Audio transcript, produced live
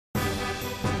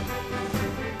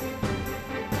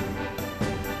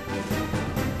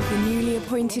newly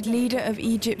appointed leader of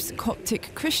Egypt's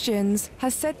Coptic Christians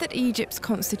has said that Egypt's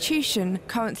constitution,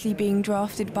 currently being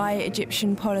drafted by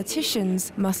Egyptian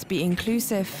politicians, must be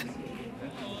inclusive.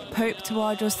 Pope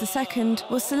Tawadros II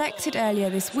was selected earlier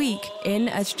this week in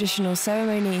a traditional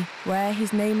ceremony where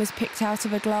his name was picked out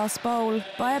of a glass bowl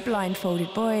by a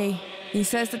blindfolded boy. He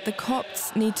says that the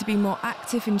Copts need to be more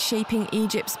active in shaping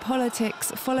Egypt's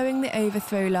politics following the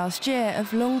overthrow last year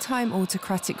of longtime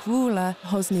autocratic ruler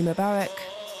Hosni Mubarak.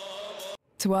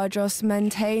 Tawadros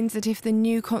maintains that if the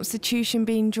new constitution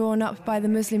being drawn up by the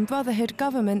Muslim Brotherhood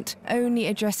government only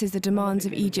addresses the demands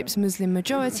of Egypt's Muslim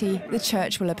majority, the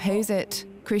church will oppose it.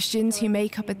 Christians, who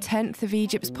make up 1/10 of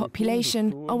Egypt's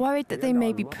population, are worried that they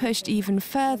may be pushed even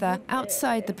further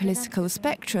outside the political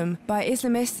spectrum by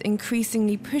Islamists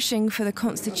increasingly pushing for the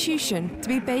constitution to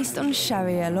be based on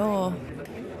Sharia law.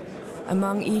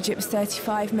 Among Egypt's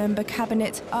 35-member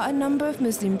cabinet are a number of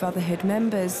Muslim Brotherhood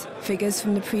members, figures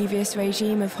from the previous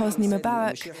regime of Hosni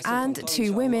Mubarak, and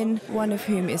 2 women, one of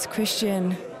whom is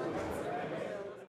Christian.